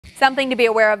Something to be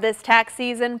aware of this tax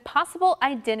season: possible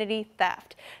identity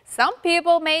theft. Some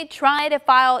people may try to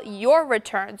file your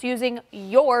returns using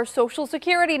your social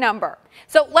security number.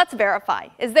 So let's verify.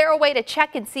 Is there a way to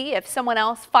check and see if someone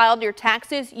else filed your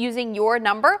taxes using your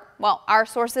number? Well, our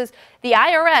sources, the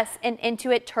IRS and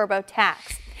Intuit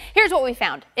TurboTax. Here's what we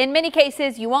found. In many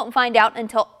cases, you won't find out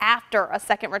until after a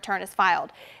second return is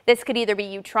filed. This could either be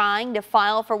you trying to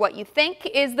file for what you think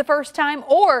is the first time,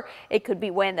 or it could be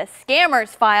when the scammers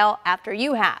file after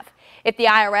you have. If the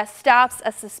IRS stops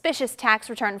a suspicious tax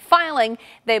return filing,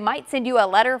 they might send you a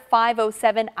letter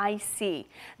 507 IC.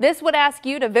 This would ask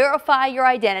you to verify your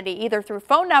identity either through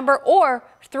phone number or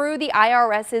through the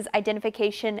IRS's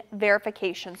identification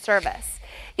verification service.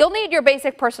 You'll need your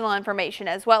basic personal information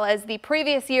as well as the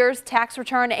previous year's tax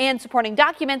return and supporting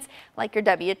documents like your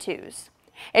W-2s.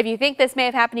 If you think this may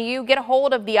have happened to you, get a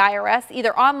hold of the IRS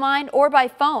either online or by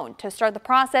phone to start the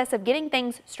process of getting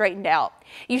things straightened out.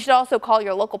 You should also call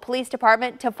your local police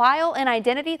department to file an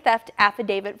identity theft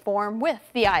affidavit form with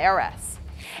the IRS.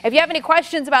 If you have any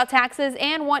questions about taxes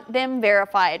and want them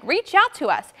verified, reach out to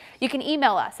us. You can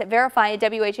email us at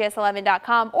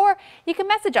verify@whas11.com, or you can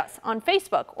message us on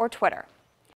Facebook or Twitter.